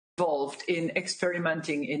involved in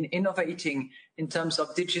experimenting, in innovating in terms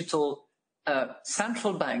of digital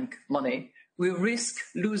central bank money, we risk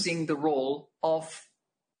losing the role of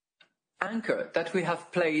anchor that we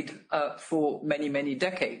have played for many, many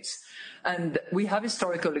decades. And we have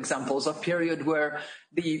historical examples of period where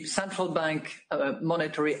the central bank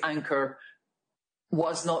monetary anchor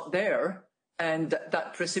was not there, and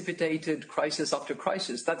that precipitated crisis after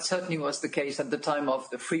crisis. That certainly was the case at the time of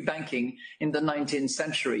the free banking in the 19th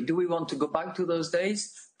century. Do we want to go back to those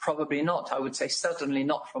days? Probably not. I would say certainly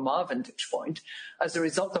not from our vantage point, as a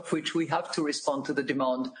result of which we have to respond to the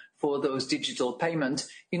demand for those digital payments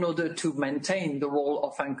in order to maintain the role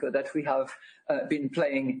of anchor that we have been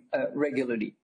playing regularly.